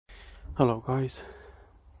Hello guys.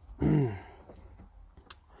 I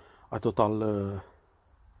thought I'll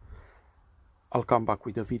come back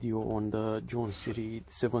with a video on the Jonsered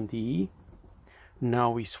 70E.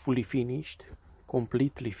 Now it's fully finished,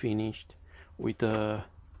 completely finished, with the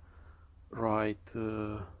right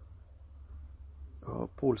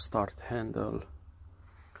pull start handle,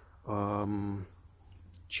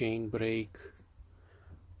 chain brake,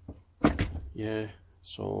 yeah,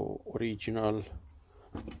 so original.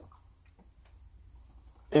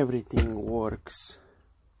 Everything works.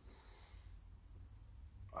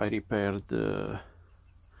 I repaired the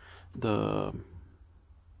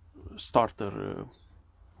starter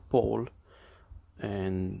pole,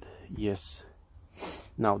 and yes,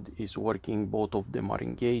 now it's working. Both of them are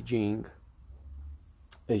engaging.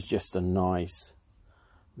 It's just a nice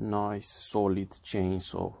solid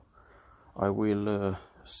chainsaw. I will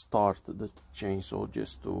start the chainsaw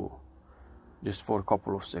just for a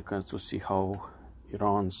couple of seconds to see how it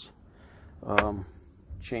runs.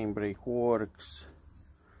 Chain brake works,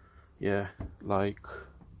 yeah, like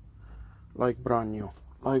brand new,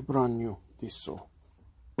 this saw.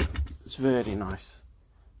 It's very nice.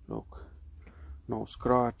 Look, no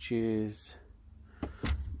scratches,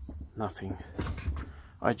 nothing.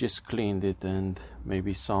 I just cleaned it, and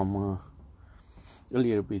maybe some a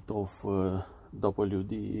little bit of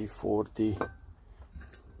WD-40.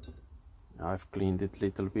 I've cleaned it a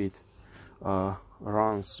little bit.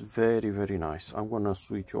 Runs very nice. I'm gonna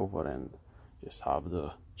switch over and just have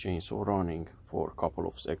the chainsaw running for a couple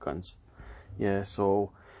of seconds. Yeah,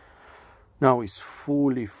 so now it's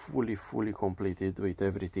fully completed with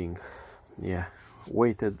everything. Yeah,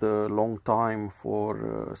 waited a long time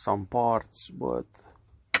for some parts, but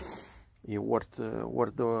it worth the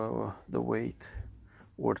wait,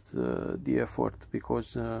 worth the effort,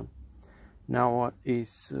 because now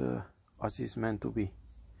is as is meant to be,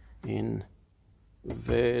 in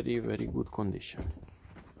very good condition.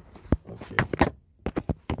 Okay,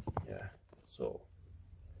 yeah, so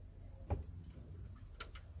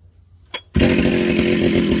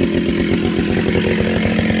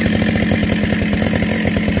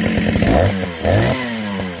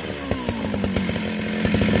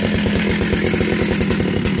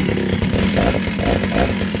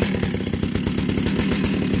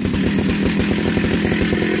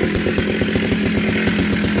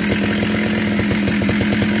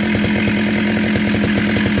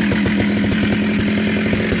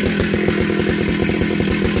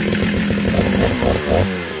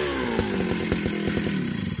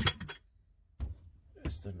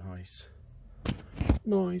the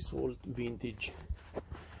nice old vintage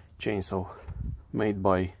chainsaw made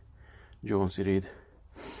by Jonsered.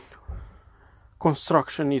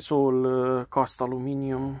 Construction is all cast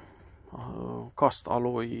aluminium, cast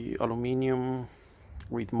alloy aluminium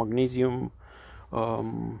with magnesium.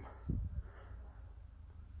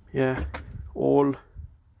 Yeah,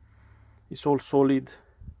 it's all solid.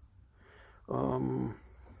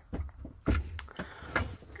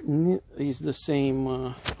 Is the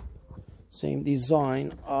same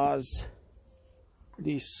design as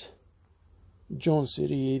this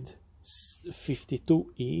Jonsered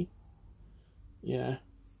 52E. Yeah,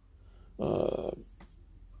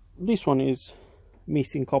 this one is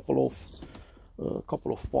missing couple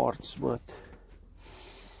of parts,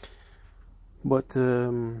 but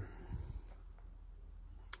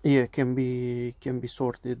yeah, can be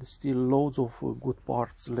sorted. Still loads of good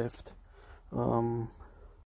parts left.